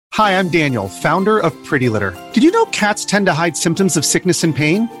Hi, I'm Daniel, founder of Pretty Litter. Did you know cats tend to hide symptoms of sickness and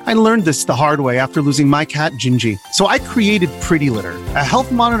pain? I learned this the hard way after losing my cat, Gingy. So I created Pretty Litter, a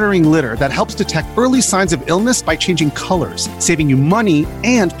health monitoring litter that helps detect early signs of illness by changing colors, saving you money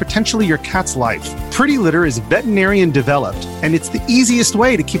and potentially your cat's life. Pretty Litter is veterinarian developed, and it's the easiest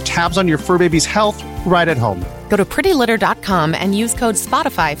way to keep tabs on your fur baby's health right at home. Go to prettylitter.com and use code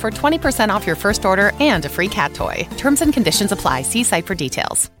SPOTIFY for 20% off your first order and a free cat toy. Terms and conditions apply. See site for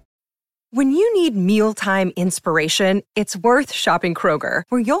details. When you need mealtime inspiration, it's worth shopping Kroger,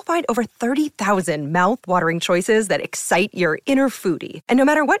 where you'll find over 30,000 mouth-watering choices that excite your inner foodie. And no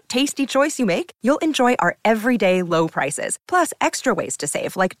matter what tasty choice you make, you'll enjoy our everyday low prices, plus extra ways to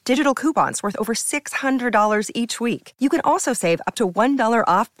save, like digital coupons worth over $600 each week. You can also save up to $1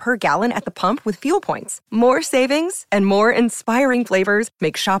 off per gallon at the pump with fuel points. More savings and more inspiring flavors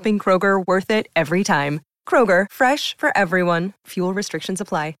make shopping Kroger worth it every time. Kroger, fresh for everyone. Fuel restrictions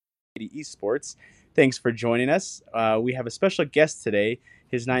apply. Esports. Thanks for joining us. We have a special guest today.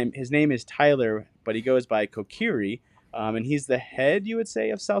 His name is Tyler, but he goes by Kokiri, and he's the head, you would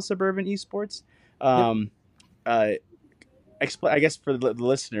say, of South Suburban Esports. I guess for the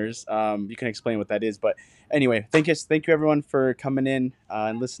listeners, you can explain what that is. But anyway, thank you everyone for coming in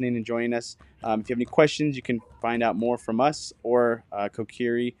and listening and joining us. If you have any questions, you can find out more from us or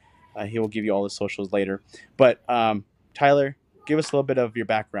Kokiri. He will give you all the socials later. But Tyler, give us a little bit of your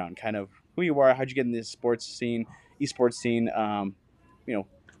background, kind of who you are, how'd you get in this esports scene, a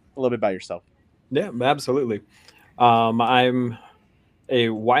little bit about yourself. Yeah, absolutely. I'm a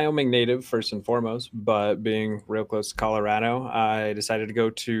Wyoming native first and foremost, but being real close to Colorado, I decided to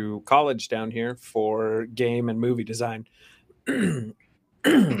go to college down here for game and movie design.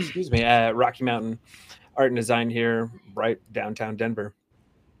 Excuse me, at Rocky Mountain Art and Design here, right downtown Denver.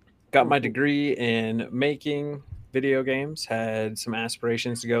 Got my degree in making video games, had some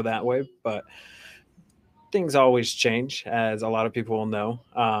aspirations to go that way, but things always change, as a lot of people will know.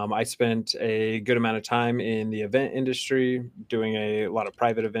 I spent a good amount of time in the event industry, doing a lot of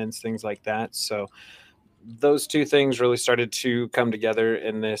private events, things like that. So those two things really started to come together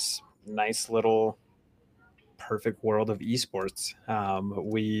in this nice little perfect world of esports.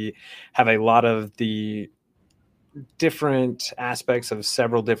 We have a lot of the different aspects of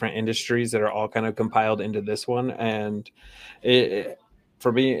several different industries that are all kind of compiled into this one, and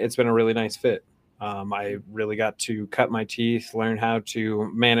for me it's been a really nice fit. I really got to cut my teeth, learn how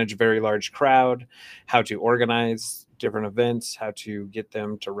to manage a very large crowd, how to organize different events, how to get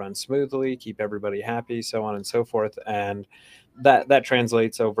them to run smoothly, keep everybody happy, so on and so forth. And that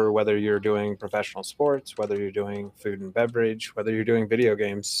translates over whether you're doing professional sports, whether you're doing food and beverage, whether you're doing video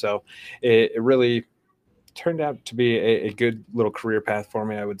games. So it really turned out to be a good little career path for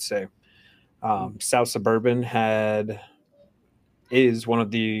me, I would say. South Suburban is one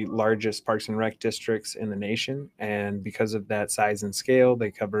of the largest parks and rec districts in the nation. And because of that size and scale,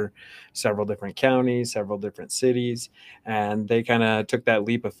 they cover several different counties, several different cities. And they kind of took that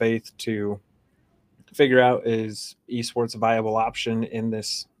leap of faith to figure out, is esports a viable option in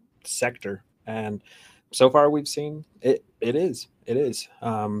this sector? And so far we've seen it is.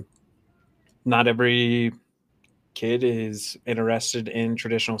 Not every kid is interested in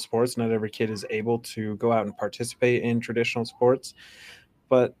traditional sports. Not every kid is able to go out and participate in traditional sports,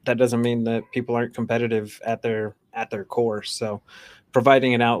 but that doesn't mean that people aren't competitive at their core. So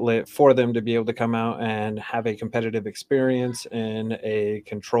providing an outlet for them to be able to come out and have a competitive experience in a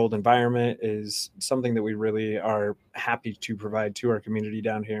controlled environment is something that we really are happy to provide to our community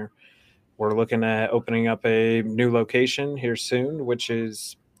down here. We're looking at opening up a new location here soon, which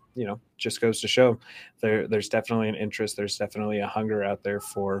is, just goes to show there's definitely an interest. There's definitely a hunger out there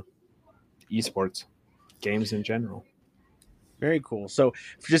for esports games in general. Very cool. So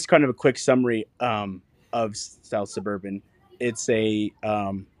just kind of a quick summary of South Suburban. It's a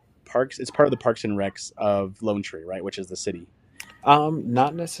parks. It's part of the Parks and Recs of Lone Tree, right? Which is the city.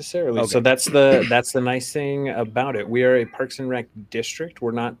 Not necessarily. Okay. So that's the nice thing about it. We are a Parks and Rec district.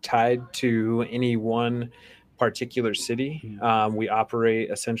 We're not tied to any one particular city. We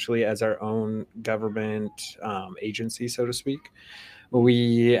operate essentially as our own government agency, so to speak.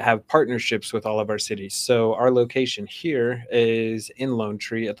 We have partnerships with all of our cities. So our location here is in Lone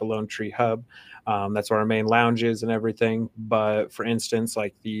Tree at the Lone Tree Hub. That's where our main lounge is and everything. But for instance,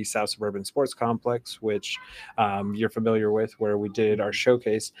 like the South Suburban Sports Complex, which you're familiar with, where we did our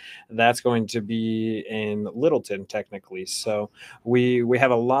showcase, that's going to be in Littleton, technically. So we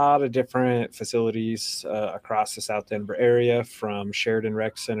have a lot of different facilities across the South Denver area, from Sheridan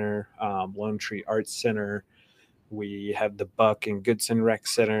Rec Center, Lone Tree Arts Center, We have the Buck and Goodson rec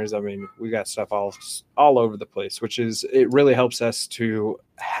centers. I mean, we got stuff all over the place, which is, it really helps us to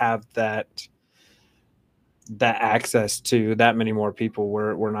have that access to that many more people.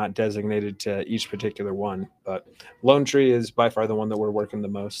 We're not designated to each particular one, but Lone Tree is by far the one that we're working the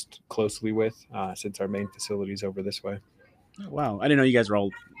most closely with, since our main facility is over this way. Oh, wow, I didn't know you guys were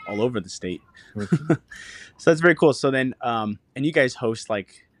all over the state. Mhm. So that's very cool. So then, and you guys host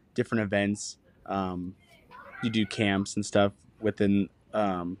like different events. You do camps and stuff within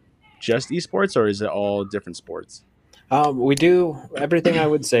just esports, or is it all different sports? We do everything, I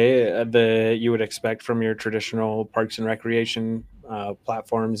would say, you would expect from your traditional parks and recreation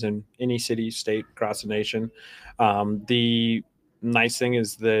platforms in any city, state, across the nation. The nice thing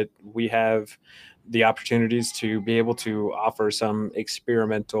is that we have the opportunities to be able to offer some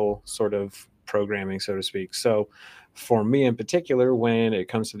experimental sort of programming, so to speak. So, for me in particular, when it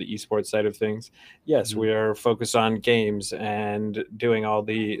comes to the esports side of things, yes, Mhm. we are focused on games and doing all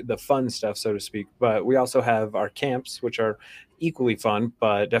the fun stuff, so to speak. But we also have our camps, which are equally fun,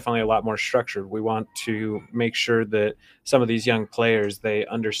 but definitely a lot more structured. We want to make sure that some of these young players, they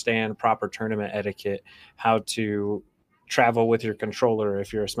understand proper tournament etiquette, how to travel with your controller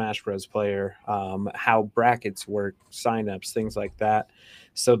if you're a Smash Bros player, how brackets work, signups, things like that,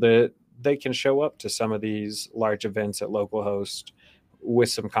 so that they can show up to some of these large events at local host with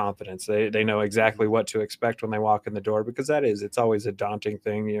some confidence. They know exactly what to expect when they walk in the door, because it's always a daunting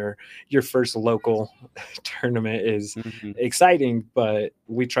thing. Your first local tournament is Mhm. exciting, but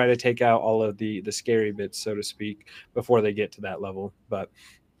we try to take out all of the scary bits, so to speak, before they get to that level. But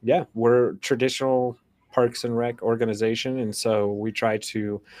yeah, we're traditional parks and rec organization, and so we try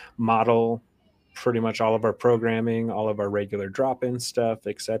to model pretty much all of our programming, all of our regular drop-in stuff,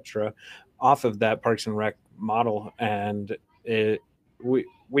 etc., off of that parks and rec model. And it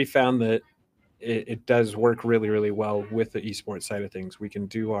we found that it does work really, really well with the esports side of things. We can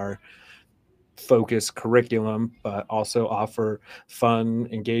do our focus curriculum, but also offer fun,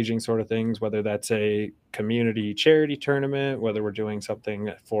 engaging sort of things, whether that's a community charity tournament, whether we're doing something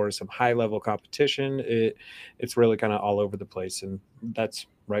for some high level competition. It's really kind of all over the place, and that's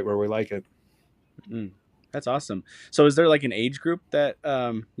right where we like it. Mm. That's awesome. So is there like an age group that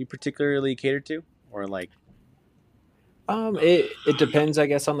you particularly cater to, or like? It depends, I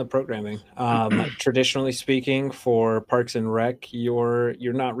guess, on the programming. Traditionally speaking, for Parks and Rec, you're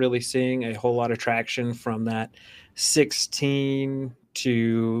not really seeing a whole lot of traction from that 16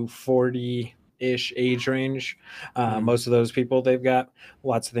 to 40 ish age range. Mhm. Most of those people, they've got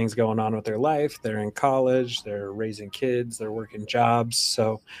lots of things going on with their life. They're in college, they're raising kids, they're working jobs.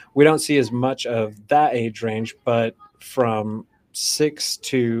 So we don't see as much of that age range, but from 6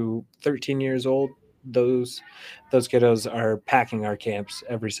 to 13 years old, those kiddos are packing our camps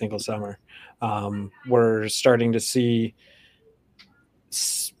every single summer. We're starting to see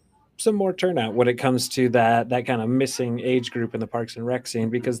s- some more turnout when it comes to that kind of missing age group in the parks and rec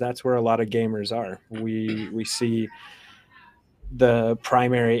scene, because that's where a lot of gamers are. We see the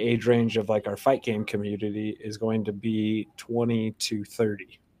primary age range of like our fight game community is going to be 20 to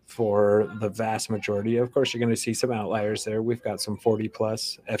 30 for the vast majority. Of course, you're going to see some outliers there. We've got some 40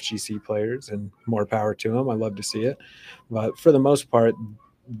 plus FGC players, and more power to them. I love to see it. But for the most part,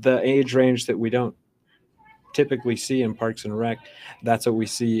 the age range that we don't typically see in Parks and Rec, that's what we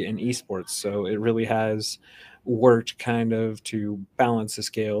see in esports. So it really has worked kind of to balance the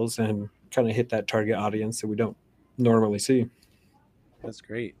scales and kind of hit that target audience that we don't normally see. That's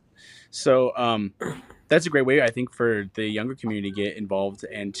great. So that's a great way, I think, for the younger community to get involved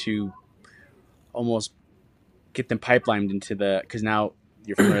and to almost get them pipelined into because now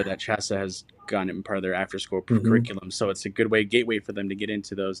you're familiar that Chassa has gotten it in part of their after school Mhm. curriculum. So it's a good gateway for them to get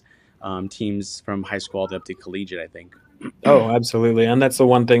into those teams from high school all the way up to collegiate, I think. Oh, absolutely. And that's the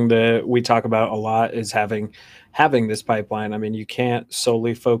one thing that we talk about a lot, is having this pipeline. I mean, you can't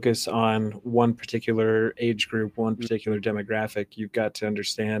solely focus on one particular age group, one particular demographic. You've got to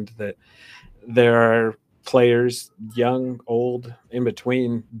understand that there are players, young, old, in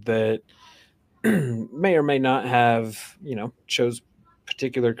between, that may or may not have, chose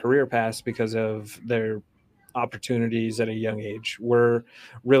particular career paths because of their opportunities at a young age. We're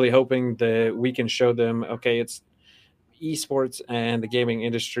really hoping that we can show them, okay, it's esports, and the gaming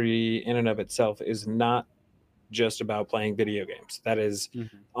industry in and of itself is not just about playing video games. That is Mhm.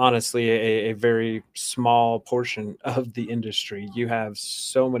 honestly a very small portion of the industry. You have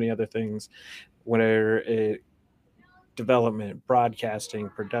so many other things, where it development, broadcasting,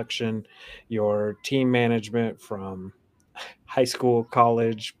 production, your team management, from high school,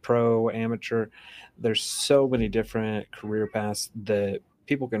 college, pro, amateur. There's so many different career paths that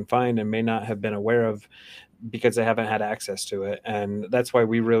people can find and may not have been aware of because they haven't had access to it. And that's why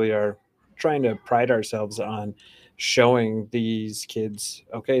we really are trying to pride ourselves on showing these kids,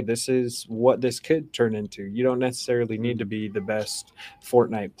 okay, this is what this could turn into. You don't necessarily need to be the best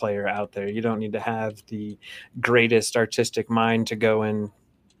Fortnite player out there. You don't need to have the greatest artistic mind to go and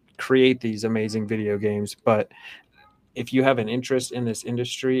create these amazing video games. But if you have an interest in this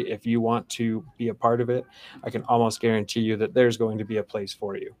industry, if you want to be a part of it, I can almost guarantee you that there's going to be a place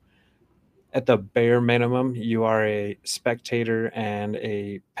for you. At the bare minimum, you are a spectator and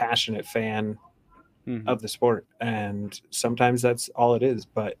a passionate fan of the sport, and sometimes that's all it is.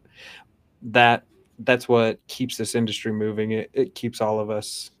 But that's what keeps this industry moving. It keeps all of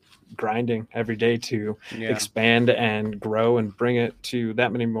us grinding every day to expand and grow and bring it to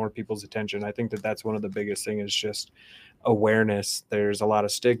that many more people's attention. I think that that's one of the biggest things, is just awareness. There's a lot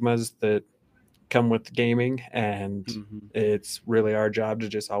of stigmas that come with gaming, and it's really our job to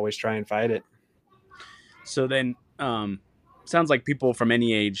just always try and fight it. So then, sounds like people from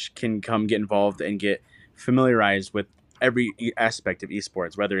any age can come get involved and get familiarized with every aspect of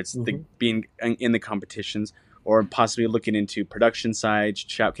esports, whether it's being in the competitions or possibly looking into production side,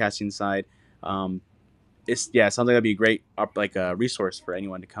 shoutcasting side. It sounds like that'd be a great resource for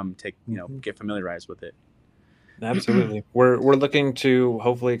anyone to come take, get familiarized with it. Absolutely. We're looking to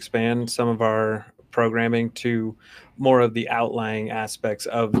hopefully expand some of our programming to more of the outlying aspects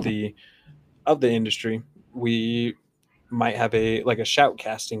of the industry. We might have a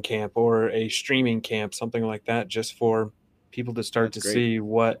shoutcasting camp or a streaming camp, something like that, just for people to start to see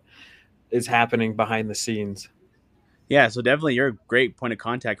what is happening behind the scenes. Yeah, so definitely you're a great point of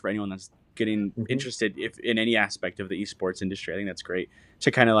contact for anyone that's getting interested in any aspect of the esports industry. I think that's great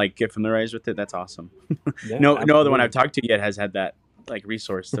to kind of get familiarized with it. That's awesome. Yeah, no other one I've talked to yet has had that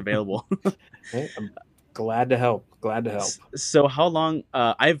resource available. I'm glad to help. So how long?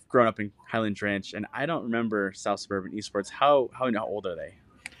 I've grown up in Highlands Ranch, and I don't remember South Suburban Esports. How old are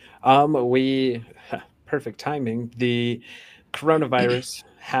they? We perfect timing. The coronavirus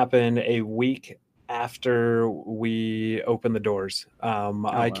happened a week after we opened the doors.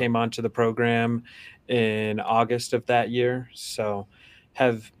 I came onto the program in August of that year, so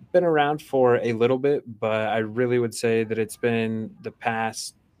have been around for a little bit, but I really would say that it's been the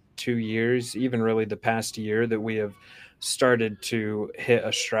past 2 years, even really the past year, that we have started to hit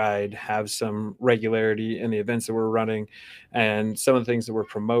a stride, have some regularity in the events that we're running, and some of the things that we're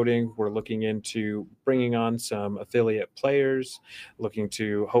promoting. We're looking into bringing on some affiliate players, looking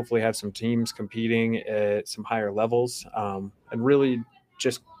to hopefully have some teams competing at some higher levels, and really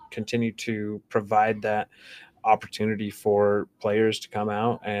just continue to provide that opportunity for players to come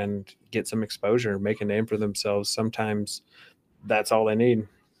out and get some exposure, make a name for themselves. Sometimes that's all they need.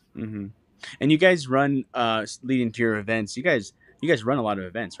 And you guys run, leading to your events, you guys run a lot of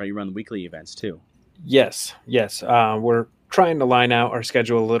events, right? You run the weekly events too. Yes. We're trying to line out our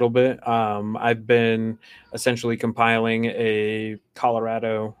schedule a little bit. I've been essentially compiling a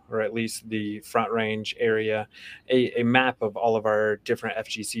Colorado, or at least the Front Range area, a map of all of our different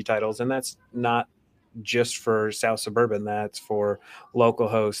FGC titles. And that's not just for South Suburban. That's for local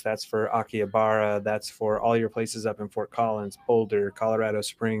hosts. That's for Akihabara. That's for all your places up in Fort Collins, Boulder, Colorado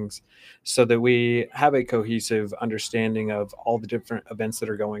Springs, so that we have a cohesive understanding of all the different events that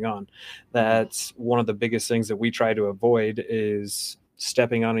are going on. That's one of the biggest things that we try to avoid, is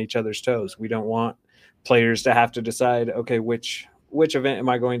stepping on each other's toes. We don't want players to have to decide, okay, which event am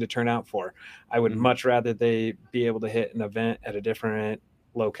I going to turn out for? I would much rather they be able to hit an event at a different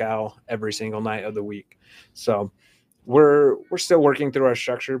locale every single night of the week. So we're still working through our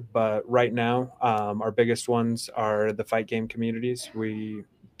structure, but right now our biggest ones are the fight game communities. We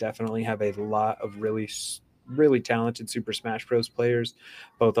definitely have a lot of really talented Super Smash Bros players,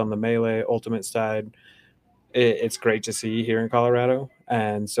 both on the Melee Ultimate side. It's great to see here in Colorado,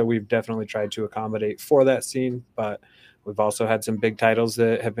 and so we've definitely tried to accommodate for that scene. But we've also had some big titles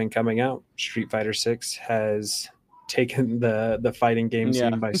that have been coming out. Street Fighter 6 has taken the fighting game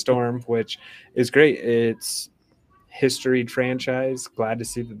scene by storm, which is great. It's history franchise. Glad to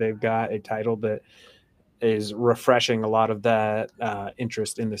see that they've got a title that is refreshing a lot of that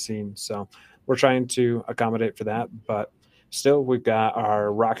interest in the scene. So we're trying to accommodate for that, but still we've got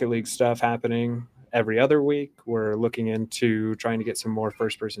our Rocket League stuff happening every other week. We're looking into trying to get some more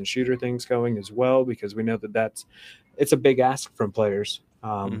first-person shooter things going as well, because we know that it's a big ask from players.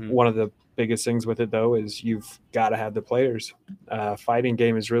 One of the biggest things with it, though, is you've got to have the players. Fighting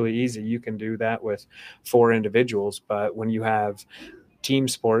game is really easy. You can do that with 4 individuals, but when you have team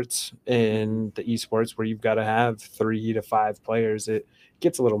sports in the esports where you've got to have 3 to 5 players, it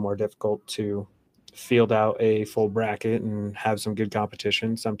gets a little more difficult to field out a full bracket and have some good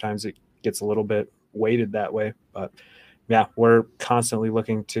competition. Sometimes it gets a little bit weighted that way. But yeah, we're constantly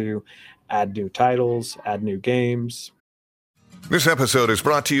looking to add new titles, add new games. This episode is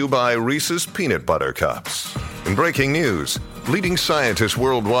brought to you by Reese's Peanut Butter Cups. In breaking news, leading scientists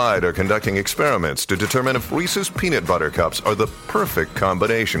worldwide are conducting experiments to determine if Reese's Peanut Butter Cups are the perfect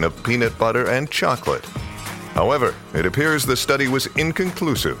combination of peanut butter and chocolate. However, it appears the study was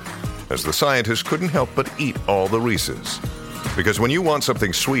inconclusive, as the scientists couldn't help but eat all the Reese's. Because when you want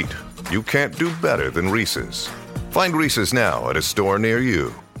something sweet, you can't do better than Reese's. Find Reese's now at a store near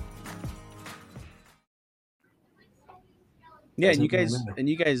you. Yeah, and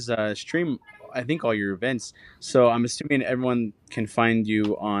you guys stream, I think, all your events. So I'm assuming everyone can find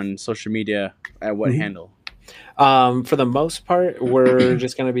you on social media at what handle? For the most part, we're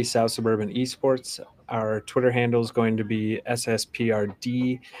just going to be South Suburban Esports. Our Twitter handle is going to be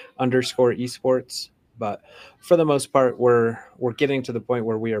SSPRD_esports. But for the most part, we're getting to the point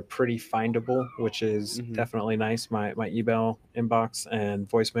where we are pretty findable, which is definitely nice. My email inbox and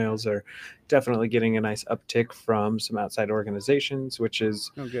voicemails are definitely getting a nice uptick from some outside organizations, which is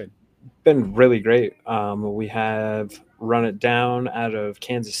good. Been really great. We have Run It Down out of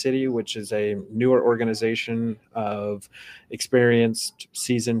Kansas City, which is a newer organization of experienced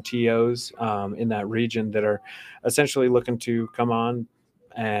seasoned TOs in that region that are essentially looking to come on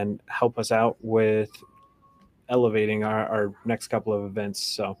and help us out with elevating our next couple of events.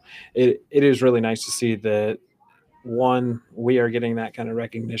 So it is really nice to see that, one, we are getting that kind of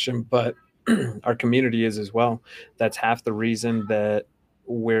recognition, but our community is as well. That's half the reason that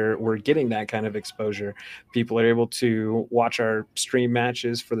we're getting that kind of exposure. People are able to watch our stream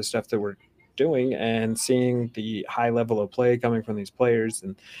matches for the stuff that we're doing and seeing the high level of play coming from these players,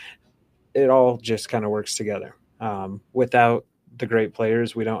 and it all just kind of works together. Without the great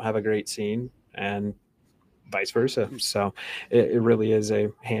players, we don't have a great scene, and vice versa. So it really is a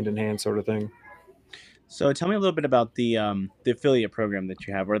hand-in-hand sort of thing. So tell me a little bit about the affiliate program that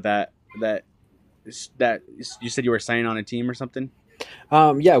you have, or that you said you were signing on a team or something.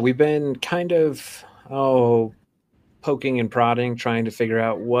 Yeah, we've been kind of poking and prodding, trying to figure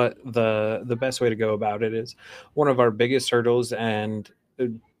out what the best way to go about it is. One of our biggest hurdles, and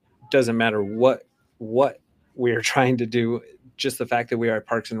it doesn't matter what we are trying to do, just the fact that we are a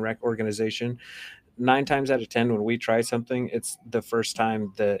Parks and Rec organization, 9 times out of 10 when we try something, it's the first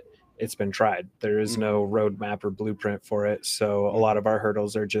time that it's been tried. There is no roadmap or blueprint for it. So a lot of our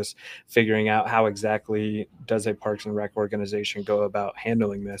hurdles are just figuring out how exactly does a Parks and Rec organization go about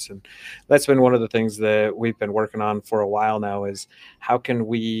handling this. And that's been one of the things that we've been working on for a while now, is how can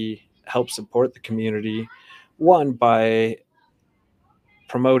we help support the community, one, by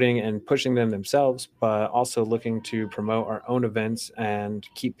promoting and pushing them themselves, but also looking to promote our own events and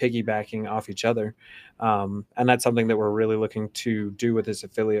keep piggybacking off each other. And that's something that we're really looking to do with this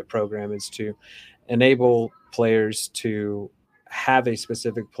affiliate program, is to enable players to have a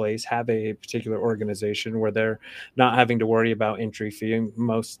specific place, have a particular organization where they're not having to worry about entry fee.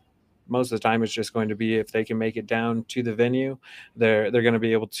 Most of the time it's just going to be, if they can make it down to the venue, they're going to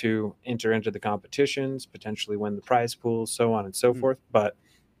be able to enter into the competitions, potentially win the prize pool, so on and so forth. But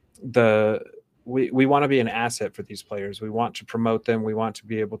we want to be an asset for these players. We want to promote them. We want to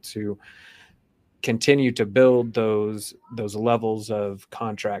be able to continue to build those levels of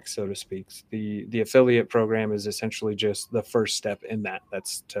contracts, so to speak. The affiliate program is essentially just the first step in that.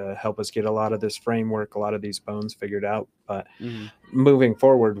 That's to help us get a lot of this framework, a lot of these bones figured out. But moving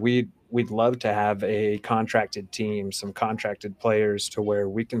forward, we'd love to have a contracted team, some contracted players, to where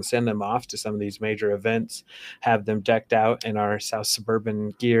we can send them off to some of these major events, have them decked out in our South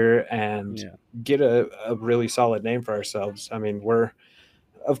Suburban gear, and get a really solid name for ourselves. I mean, we're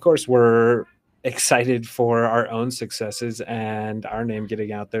excited for our own successes and our name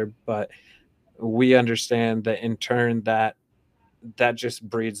getting out there, but we understand that in turn that just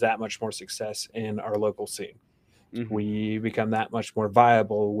breeds that much more success in our local scene. We become that much more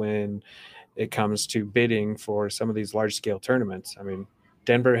viable when it comes to bidding for some of these large scale tournaments. I mean,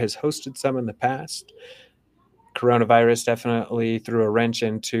 Denver has hosted some in the past. Coronavirus definitely threw a wrench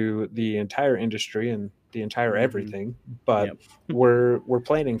into the entire industry and the entire everything, but we're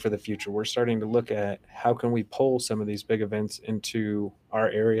planning for the future. We're starting to look at how can we pull some of these big events into our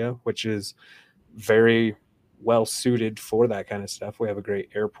area, which is very well suited for that kind of stuff. We have a great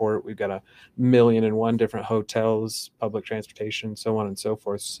airport. We've got 1,000,001 different hotels, public transportation, so on and so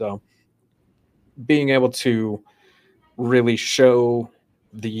forth. So being able to really show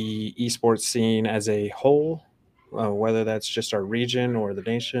the esports scene as a whole, whether that's just our region or the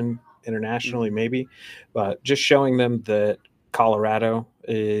nation, internationally maybe, but just showing them that Colorado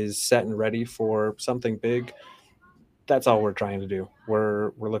is set and ready for something big, that's all we're trying to do.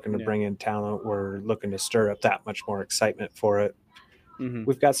 We're looking to Yeah. bring in talent. We're looking to stir up that much more excitement for it. Hmm.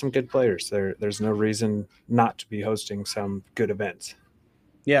 We've got some good players. There's no reason not to be hosting some good events.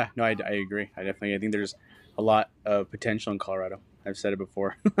 Yeah, no, I agree. I think there's a lot of potential in Colorado. I've said it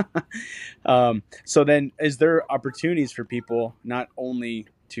before. So then, is there opportunities for people not only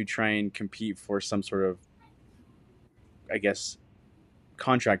to try and compete for some sort of, I guess,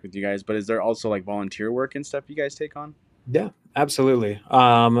 contract with you guys, but is there also like volunteer work and stuff you guys take on? Yeah, absolutely.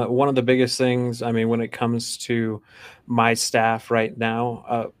 One of the biggest things, I mean, when it comes to my staff right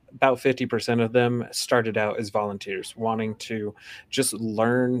now, about 50% of them started out as volunteers, wanting to just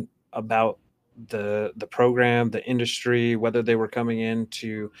learn about the program, the industry, whether they were coming in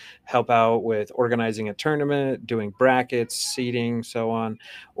to help out with organizing a tournament, doing brackets, seating, so on,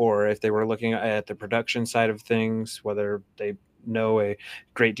 or if they were looking at the production side of things, whether they know a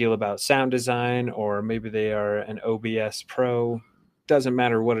great deal about sound design, or maybe they are an OBS pro. Doesn't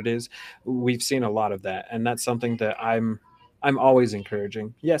matter what it is. We've seen a lot of that, and that's something that I'm always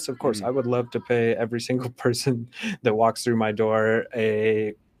encouraging. Yes, of course, Mm-hmm. I would love to pay every single person that walks through my door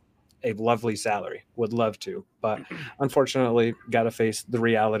a lovely salary. Would love to, but unfortunately, got to face the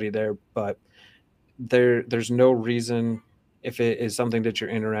reality there. But there's no reason, if it is something that you're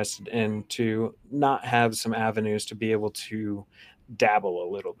interested in, to not have some avenues to be able to dabble a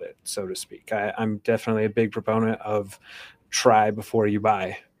little bit, so to speak. I'm definitely a big proponent of try before you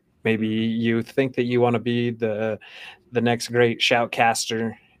buy. Maybe you think that you want to be the next great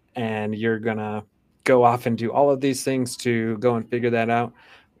shoutcaster, and you're gonna go off and do all of these things to go and figure that out.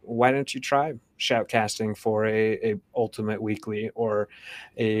 Why don't you try shoutcasting for a Ultimate Weekly or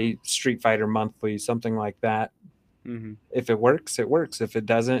a Street Fighter Monthly, something like that? Mm-hmm. If it works, it works. If it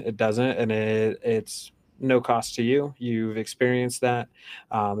doesn't, it doesn't, and it's no cost to you. You've experienced that.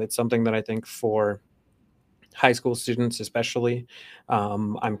 It's something that I think for high school students, especially.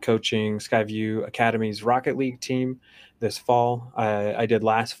 I'm coaching Skyview Academy's Rocket League team this fall. I did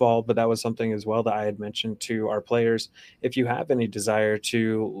last fall, but that was something as well that I had mentioned to our players. If you have any desire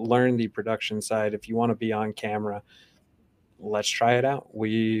to learn the production side, if you want to be on camera, let's try it out.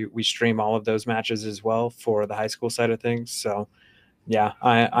 We stream all of those matches as well for the high school side of things. So yeah,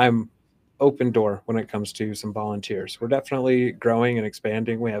 I'm open door when it comes to some volunteers. We're definitely growing and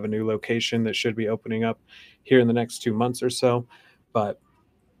expanding. We have a new location that should be opening up here in the next 2 months or so, but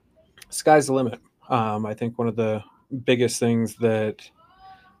sky's the limit. I think one of the biggest things that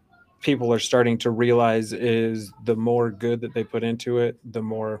people are starting to realize is the more good that they put into it, the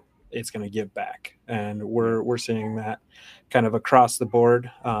more it's going to give back. And we're seeing that kind of across the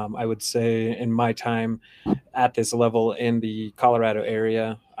board. I would say in my time at this level in the Colorado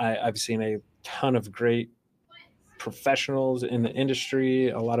area, I've seen a ton of great professionals in the industry,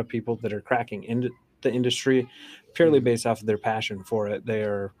 a lot of people that are cracking into the industry purely Mm-hmm. based off of their passion for it. They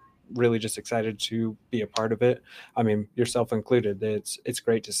are really just excited to be a part of it. I mean, yourself included. It's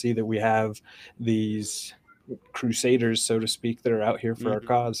great to see that we have these crusaders, so to speak, that are out here for our Mm-hmm.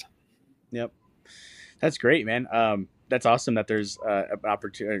 cause. Yep, that's great, man. That's awesome that there's an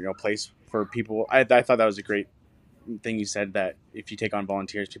opportunity, place for people. I thought that was a great thing you said, that if you take on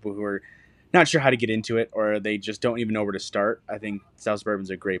volunteers, people who are not sure how to get into it, or they just don't even know where to start, I think South Suburban's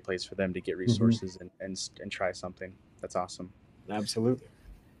a great place for them to get resources and try something. That's awesome. Absolutely.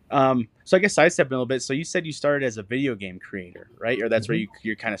 So I guess sidestepping a little bit. So you said you started as a video game creator, right? Or that's where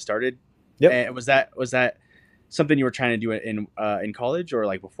you kind of started. Yep. And was that something you were trying to do in college, or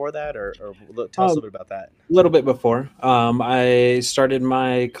like before that, or tell us a little bit about that? A little bit before. I started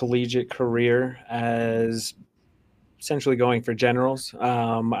my collegiate career as essentially going for generals.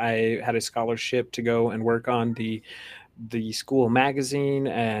 I had a scholarship to go and work on the school magazine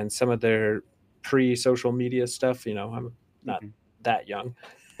and some of their pre-social media stuff. I'm not that young.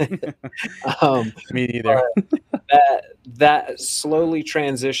 Me neither. That slowly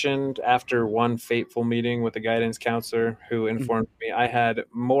transitioned after one fateful meeting with a guidance counselor who informed me I had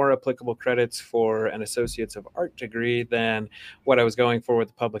more applicable credits for an Associates of Art degree than what I was going for with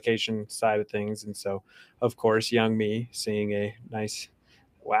the publication side of things. And so, of course, young me, seeing a nice,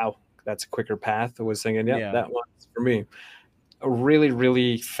 wow, that's a quicker path, was thinking, yep, Yeah. that one's for me. I really,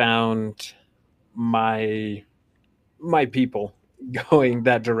 really found my people going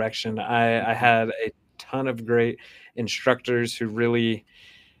that direction. I had a ton of great instructors who really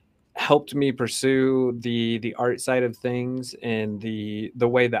helped me pursue the art side of things in the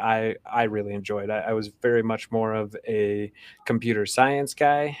way that I really enjoyed. I was very much more of a computer science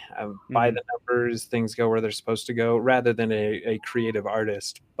guy. By the numbers, things go where they're supposed to go, rather than a creative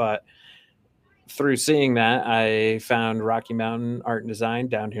artist. But through seeing that, I found Rocky Mountain Art and Design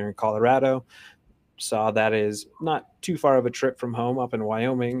down here in Colorado. saw that is not too far of a trip from home up in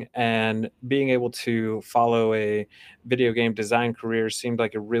Wyoming, and being able to follow a video game design career seemed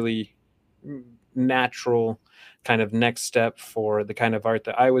like a really natural kind of next step for the kind of art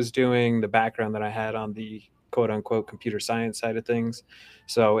that I was doing, the background that I had on the quote unquote computer science side of things.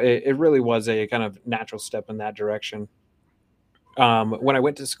 So it really was a kind of natural step in that direction. When I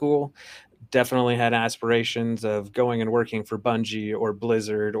went to school, definitely had aspirations of going and working for Bungie or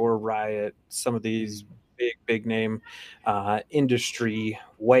Blizzard or Riot, some of these big name industry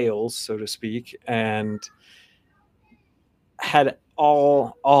whales, so to speak, and had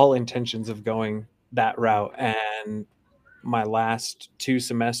all intentions of going that route. And my last 2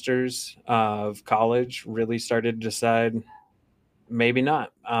 semesters of college really started to decide maybe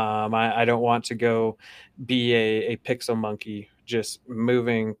not. I don't want to go be a pixel monkey, just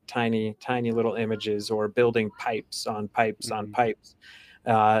moving tiny little images or building pipes on pipes on pipes.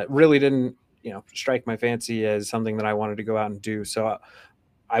 Really didn't, strike my fancy as something that I wanted to go out and do. So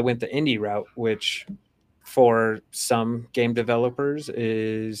I went the indie route, which for some game developers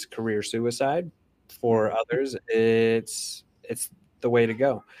is career suicide. For others, it's the way to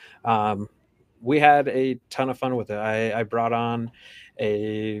go. We had a ton of fun with it. I brought on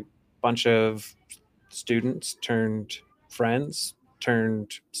a bunch of students turned friends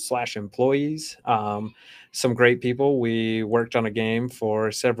turned slash employees, some great people. We worked on a game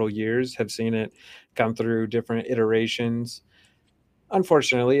for several years, have seen it come through different iterations.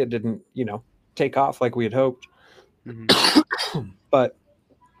 Unfortunately, it didn't, take off like we had hoped. But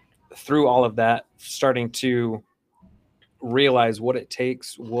through all of that, starting to realize what it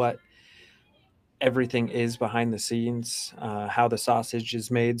takes, what everything is behind the scenes, how the sausage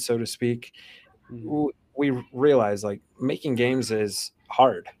is made, so to speak, we realize like making games is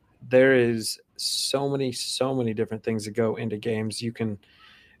hard. There is so many different things that go into games.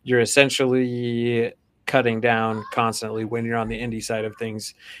 You're essentially cutting down constantly when you're on the indie side of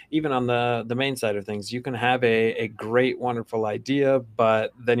things. Even on the main side of things, you can have a great, wonderful idea,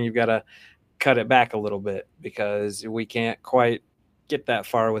 but then you've got to cut it back a little bit because we can't quite get that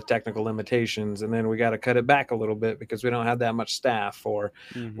far with technical limitations, and then we got to cut it back a little bit because we don't have that much staff, or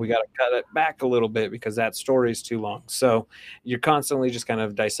we got to cut it back a little bit because that story is too long. So you're constantly just kind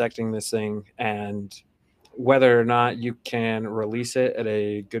of dissecting this thing, and whether or not you can release it at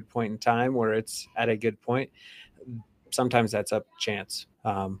a good point in time where it's at a good point, sometimes that's up to chance.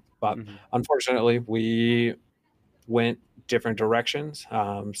 But unfortunately, we went different directions.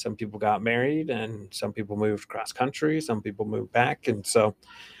 Some people got married, and some people moved cross country. Some people moved back, and so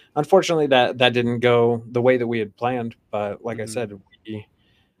unfortunately, that didn't go the way that we had planned. But like I said,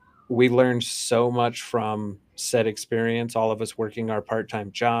 we learned so much from said experience. All of us working our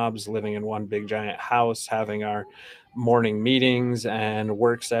part-time jobs, living in one big giant house, having our morning meetings and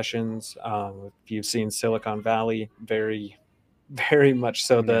work sessions. If you've seen Silicon Valley, very much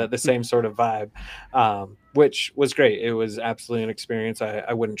so the same sort of vibe, which was great. It was absolutely an experience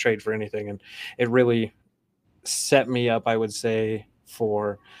I wouldn't trade for anything. And it really set me up, I would say,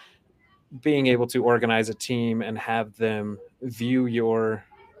 for being able to organize a team and have them view your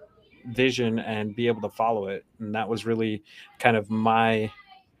vision and be able to follow it. And that was really kind of my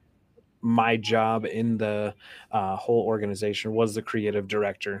job in the whole organization. Was the creative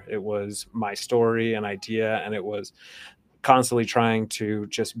director. It was my story and idea, and it was constantly trying to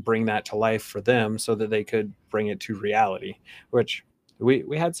just bring that to life for them so that they could bring it to reality, which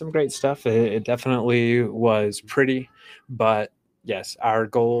we had some great stuff. It definitely was pretty, but yes, our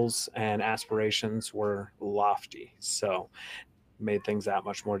goals and aspirations were lofty, so made things that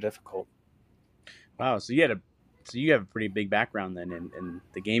much more difficult. Wow. So you have a pretty big background then in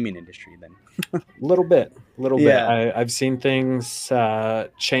the gaming industry then. A little bit. I've seen things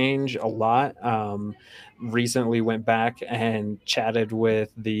change a lot. Recently went back and chatted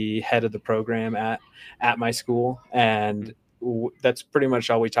with the head of the program at my school, and that's pretty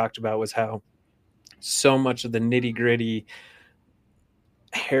much all we talked about, was how so much of the nitty-gritty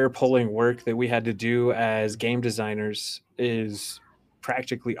hair pulling work that we had to do as game designers is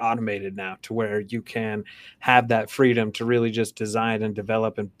practically automated now, to where you can have that freedom to really just design and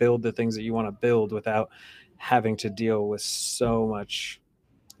develop and build the things that you want to build without having to deal with so much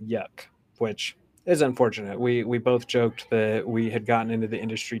yuck, which is unfortunate. We both joked that we had gotten into the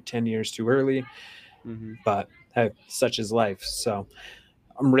industry 10 years too early, but hey, such is life. So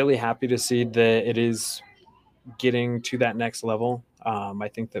I'm really happy to see that it is getting to that next level. I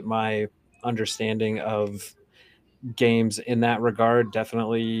think that my understanding of games in that regard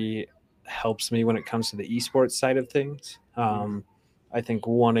definitely helps me when it comes to the esports side of things. I think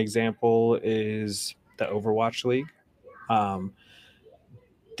one example is the Overwatch League.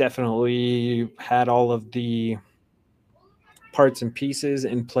 definitely had all of the parts and pieces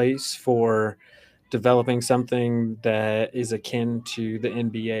in place for developing something that is akin to the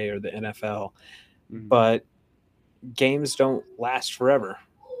NBA or the NFL. But games don't last forever.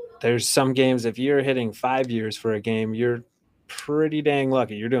 There's some games, if you're hitting 5 years for a game, you're pretty dang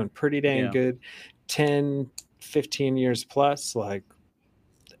lucky. You're doing pretty dang Yeah. good. 10, 15 years plus, like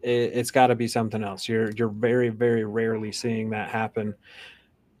it's got to be something else. You're very, very rarely seeing that happen.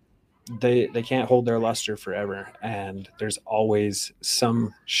 They can't hold their luster forever, and there's always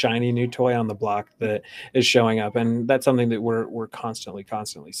some shiny new toy on the block that is showing up, and that's something that we're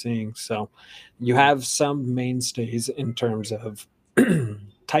constantly seeing. So you have some mainstays in terms of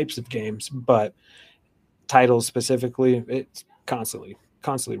types of games, but titles specifically, it's constantly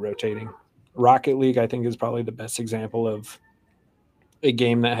rotating. Rocket League, I think, is probably the best example of a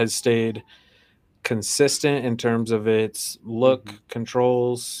game that has stayed consistent in terms of its look,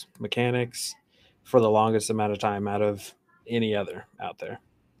 controls, mechanics for the longest amount of time out of any other out there.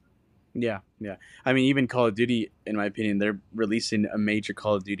 Yeah. I mean, even Call of Duty, in my opinion, they're releasing a major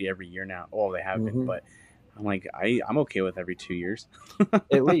Call of Duty every year now. Oh, they have been, but I'm like, I'm okay with every 2 years.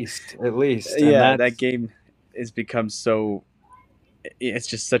 At least. Yeah, that game has become so. It's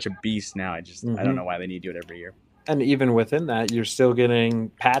just such a beast now. I don't know why they need to do it every year. And even within that, you're still getting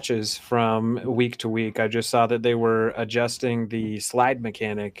patches from week to week. I just saw that they were adjusting the slide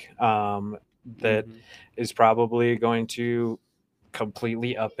mechanic that is probably going to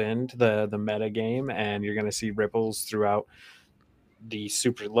completely upend the meta game, and you're going to see ripples throughout the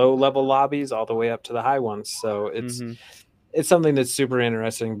super low level lobbies all the way up to the high ones. So it's something that's super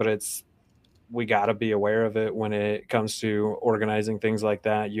interesting, but we got to be aware of it when it comes to organizing things like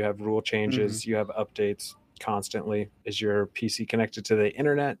that. You have rule changes, you have updates constantly. Is your PC connected to the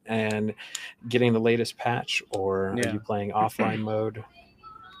internet and getting the latest patch, or are you playing offline mode?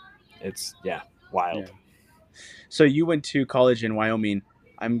 It's wild. Yeah. So you went to college in Wyoming.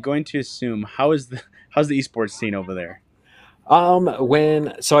 I'm going to assume how's the esports scene over there? I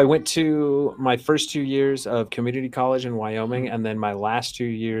went to my first 2 years of community college in Wyoming, and then my last 2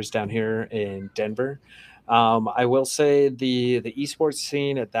 years down here in Denver. I will say the esports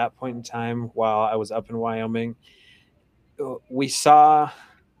scene at that point in time, while I was up in Wyoming, we saw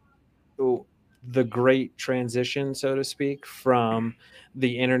the great transition, so to speak, from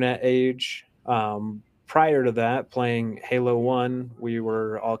the internet age. Prior to that, playing Halo 1, we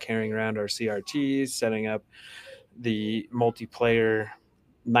were all carrying around our CRTs, setting up the multiplayer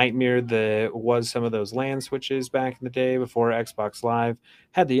nightmare that was some of those LAN switches back in the day before Xbox Live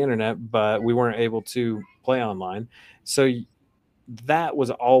had the internet, but we weren't able to play online. So that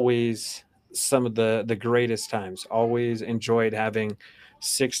was always some of the greatest times. Always enjoyed having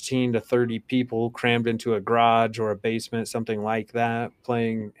 16 to 30 people crammed into a garage or a basement, something like that,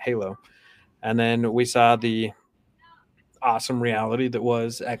 playing Halo. And then we saw the awesome reality that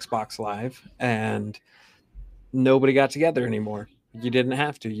was Xbox Live, and nobody got together anymore. You didn't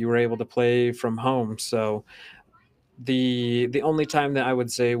have to. You were able to play from home. So the only time that I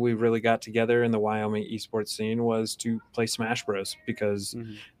would say we really got together in the Wyoming esports scene was to play Smash Bros, because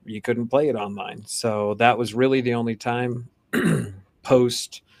you couldn't play it online. So that was really the only time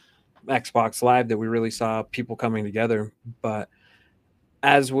post Xbox Live that we really saw people coming together. But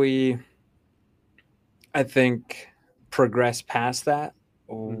as we, I think, progress past that,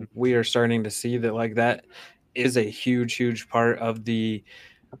 we are starting to see that like that is a huge part of the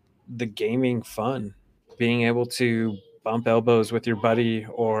gaming fun. Being able to bump elbows with your buddy,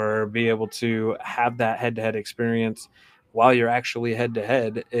 or be able to have that head-to-head experience while you're actually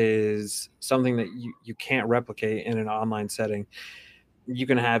head-to-head, is something that you can't replicate in an online setting. You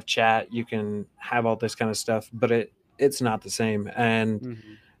can have chat, you can have all this kind of stuff, but it's not the same. And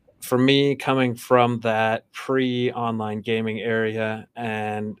for me, coming from that pre-online gaming area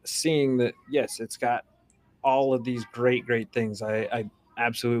and seeing that, yes, it's got all of these great things. I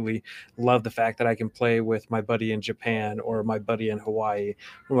absolutely love the fact that I can play with my buddy in Japan, or my buddy in Hawaii,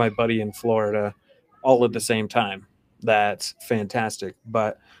 or my buddy in Florida all at the same time. That's fantastic.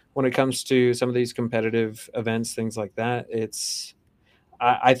 But when it comes to some of these competitive events, things like that,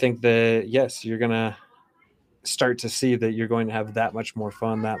 I think that, yes, you're going to start to see that you're going to have that much more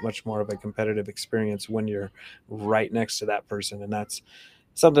fun, that much more of a competitive experience when you're right next to that person. And that's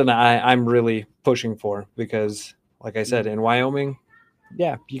something that I'm really pushing for, because, like I said, in Wyoming,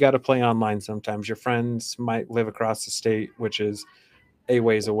 you got to play online sometimes. Your friends might live across the state, which is a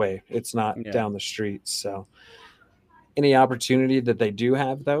ways away. It's not down the street. So any opportunity that they do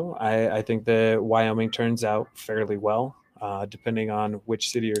have, though, I think that Wyoming turns out fairly well, depending on which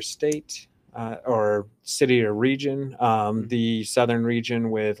city or state. or city or region. The southern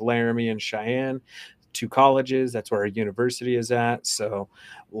region with Laramie and Cheyenne, 2 colleges. That's where our university is at. So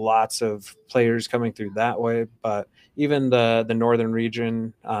lots of players coming through that way. But even the northern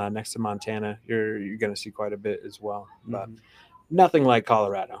region next to Montana, you're going to see quite a bit as well. But nothing like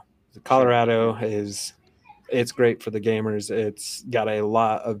Colorado. Colorado it's great for the gamers. It's got a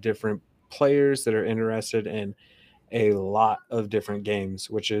lot of different players that are interested in a lot of different games,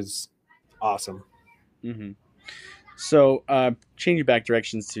 which is awesome. So, changing back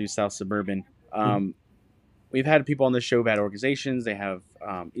directions to South Suburban, we've had people on the show who've had organizations. They have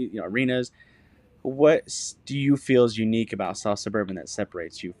arenas. What do you feel is unique about South Suburban that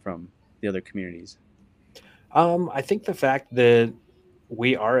separates you from the other communities? I think the fact that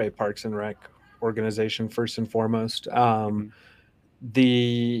we are a Parks and Rec organization first and foremost.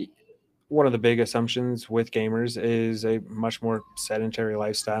 The One of the big assumptions with gamers is a much more sedentary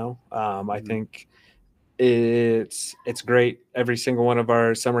lifestyle. I think it's great. Every single one of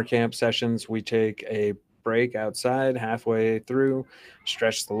our summer camp sessions, we take a break outside halfway through,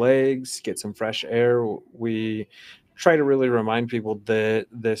 stretch the legs, get some fresh air. We try to really remind people that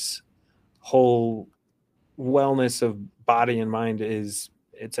this whole wellness of body and mind it's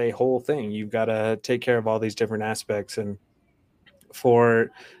a whole thing. You've got to take care of all these different aspects. And for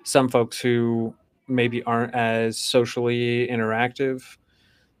some folks who maybe aren't as socially interactive,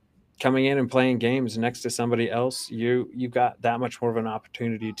 coming in and playing games next to somebody else, you've got that much more of an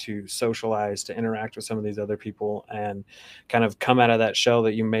opportunity to socialize, to interact with some of these other people, and kind of come out of that shell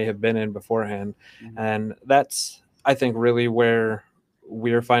that you may have been in beforehand. And that's, I think, really where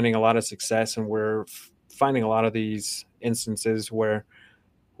we're finding a lot of success, and we're finding a lot of these instances where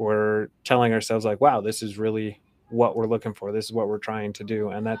we're telling ourselves like, wow, this is really what we're looking for. This is what we're trying to do.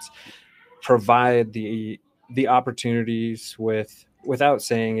 And that's provide the opportunities without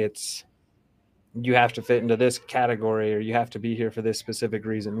saying it's you have to fit into this category or you have to be here for this specific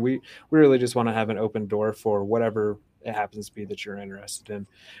reason. We really just want to have an open door for whatever it happens to be that you're interested in.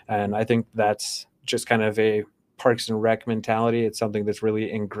 And I think that's just kind of a Parks and Rec mentality. It's something that's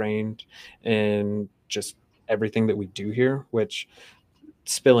really ingrained in just everything that we do here, which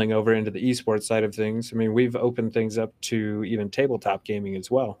spilling over into the esports side of things. I mean, we've opened things up to even tabletop gaming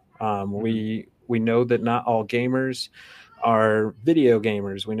as well. We know that not all gamers are video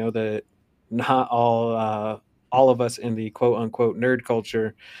gamers. We know that not all of us in the quote unquote nerd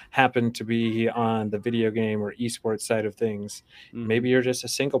culture happen to be on the video game or esports side of things. Maybe you're just a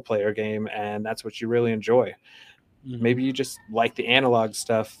single player game and that's what you really enjoy. Maybe you just like the analog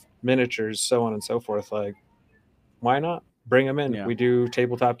stuff, miniatures, so on and so forth. Like, why not bring them in? We do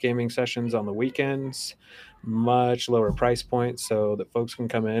tabletop gaming sessions on the weekends, much lower price point, so that folks can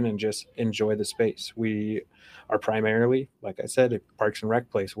come in and just enjoy the space. We are primarily, like I said, a Parks and Rec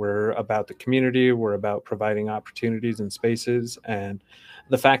place. We're about the community. We're about providing opportunities and spaces. And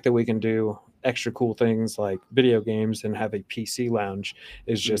the fact that we can do extra cool things like video games and have a PC lounge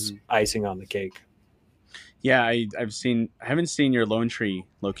is just icing on the cake. Yeah, I haven't seen your Lone Tree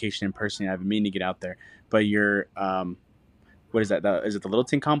location in person. I've been meaning to get out there, but your what is that? Is it the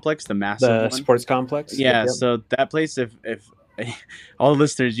Littleton complex, the massive one? Sports complex? Yeah. Yep. So that place, if all the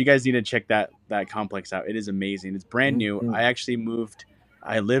listeners, you guys need to check that complex out. It is amazing. It's brand new. I actually moved.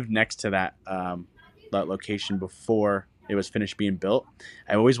 I lived next to that location before it was finished being built.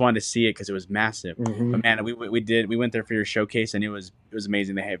 I always wanted to see it because it was massive. But man, we went there for your showcase, and it was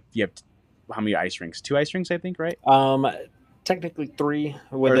amazing. You have how many ice rinks? 2 ice rinks, I think, right? Technically 3,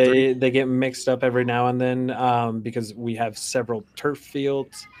 where they get mixed up every now and then because we have several turf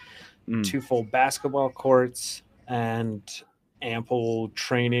fields, 2 full basketball courts, and ample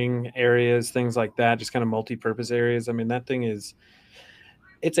training areas, things like that, just kind of multi-purpose areas. I mean, that thing it's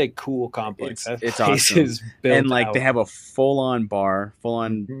a cool complex. It's awesome. And like out. They have a full-on bar,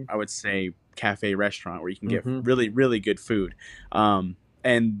 I would say cafe restaurant where you can get really, really good food.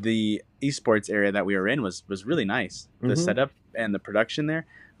 And the esports area that we were in was really nice. The setup and the production there.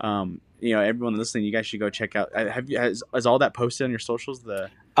 Everyone listening, you guys should go check out. Has all that posted on your socials?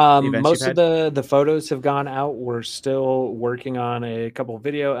 Most of the photos have gone out. We're still working on a couple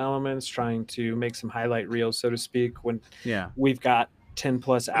video elements, trying to make some highlight reels, so to speak. We've got 10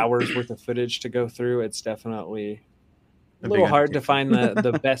 plus hours worth of footage to go through. It's definitely a little hard to find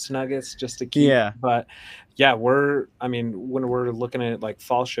the best nuggets just to keep. But yeah, when we're looking at like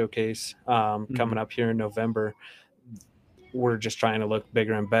fall showcase coming up here in November, we're just trying to look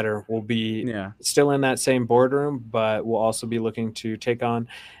bigger and better. We'll be still in that same boardroom, but we'll also be looking to take on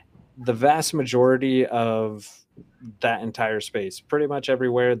the vast majority of that entire space. Pretty much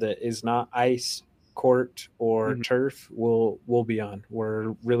everywhere that is not ice court or Mhm. turf, we'll be on.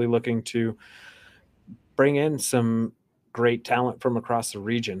 We're really looking to bring in some great talent from across the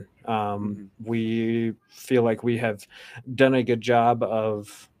region. Mhm. We feel like we have done a good job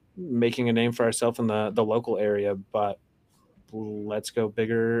of making a name for ourselves in the local area, but let's go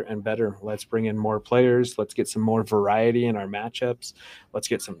bigger and better. Let's bring in more players. Let's get some more variety in our matchups. Let's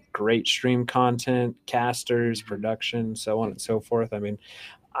get some great stream content, casters, Mhm. production, so on and so forth. I mean,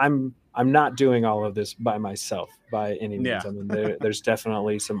 I'm not doing all of this by myself by any means. Yeah. I mean, there's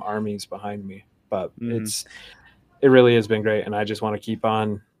definitely some armies behind me, but Mhm. it really has been great, and I just want to keep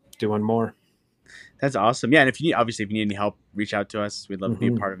on doing more. That's awesome. Yeah, and if you need, obviously, if you need any help, reach out to us. We'd love to be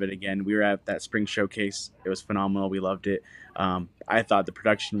a Hmm. part of it again. We were at that spring showcase. It was phenomenal. We loved it. I thought the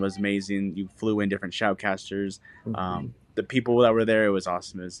production was amazing. You flew in different shoutcasters. Hmm. The people that were there, it was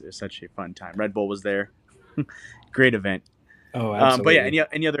awesome. It was such a fun time. Red Bull was there. Great event. Oh, But yeah, absolutely.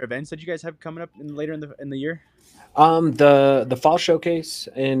 any other events that you guys have coming up later in the year? The fall showcase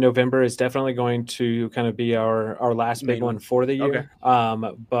in November is definitely going to kind of be our last big Main one one. for the Okay. year.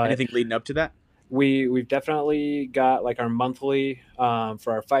 But Anything leading up to that? we've definitely got like our monthly for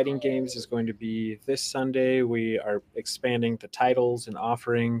our fighting games is going to be this Sunday. We are expanding the titles and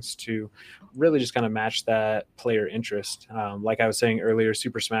offerings to really just kind of match that player interest. Like I was saying earlier,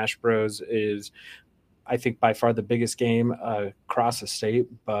 Super Smash Bros is, I think, by far the biggest game across the state,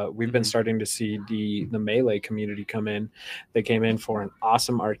 but we've been Mhm. starting to see the melee community come in. They came in for an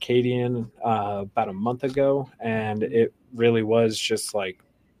awesome Arcadian about a month ago, and it really was just like,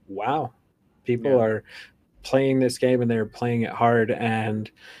 wow, people Yeah. are playing this game and they're playing it hard. And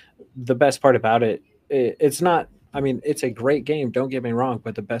the best part about it, it's not, I mean, it's a great game, don't get me wrong,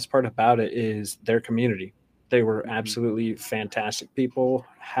 but the best part about it is their community. They were Mhm. absolutely fantastic people,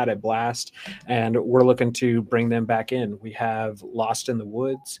 had a blast, and we're looking to bring them back in. We have Lost in the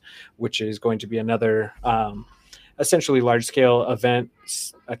Woods, which is going to be another essentially large scale event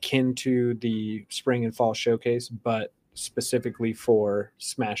akin to the spring and fall showcase, but specifically for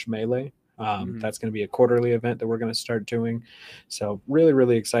Smash Melee. Mhm. That's going to be a quarterly event that we're going to start doing. So, really,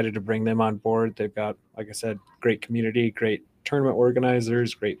 really excited to bring them on board. They've got, like I said, great community, great tournament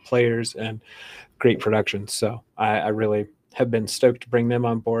organizers, great players, and great production. So, I really have been stoked to bring them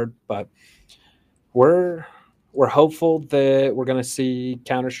on board. But we're we're hopeful that we're going to see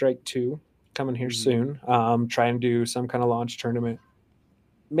Counter Strike 2 coming here Mhm. soon. Try and do some kind of launch tournament,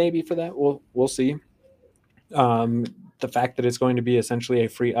 maybe for that. We'll see. Um, the fact that it's going to be essentially a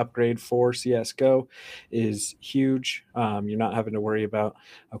free upgrade for CS:GO is huge. You're not having to worry about,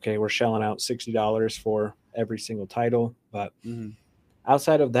 okay, we're shelling out $60 for every single title. But Mhm.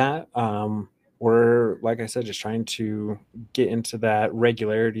 outside of that, we're, like I said, just trying to get into that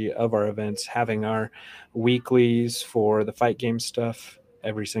regularity of our events, having our weeklies for the fight game stuff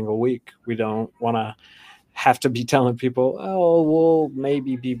every single week. We don't want to have to be telling people, "Oh, we'll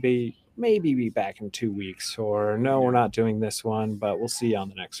maybe be back in 2 weeks," or "No, we're Yeah. not doing this one, but we'll see you on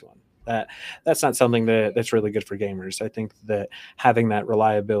the next one." That's not something that's really good for gamers. I think that having that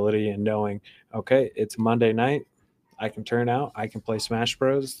reliability and knowing, okay, it's Monday night, I can turn out, I can play Smash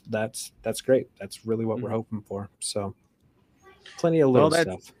Bros. That's great. That's really what we're Mhm. hoping for. So plenty of Well, little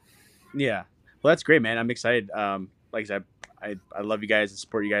that's stuff. yeah. Well, that's great, man. I'm excited. Like I said, I love you guys and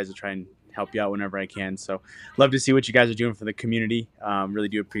support you guys to try and help you out whenever I can. So, love to see what you guys are doing for the community. Really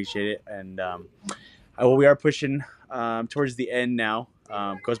do appreciate it. And well, we are pushing towards the end now.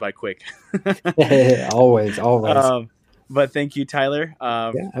 Goes by quick. Always, always. um, but thank you, Tyler,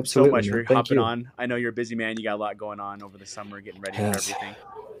 Yeah, so absolutely, much man. for Thank hopping you. on. I know you're a busy man. You got a lot going on over the summer, getting ready for Yes.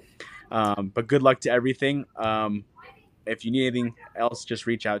 everything. But good luck to everything. If you need anything else, just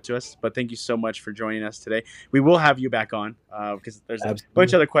reach out to us. But thank you so much for joining us today. We will have you back on because there's a bunch Absolutely.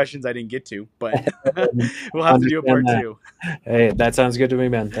 of other questions I didn't get to, but we'll have to do a Understand part that. two. Hey, that sounds good to me,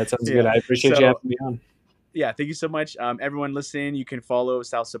 man. That sounds good. Yeah. I appreciate you having So me on. yeah, thank you so much. Everyone listening, you can follow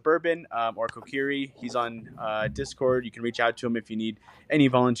South Suburban or Kokiri. He's on Discord. You can reach out to him if you need any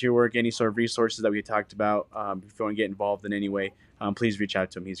volunteer work, any sort of resources that we talked about. If you want to get involved in any way, please reach out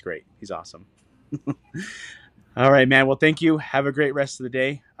to him. He's great. He's awesome. All right, man. Well, thank you. Have a great rest of the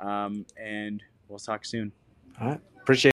day. And we'll talk soon. All right.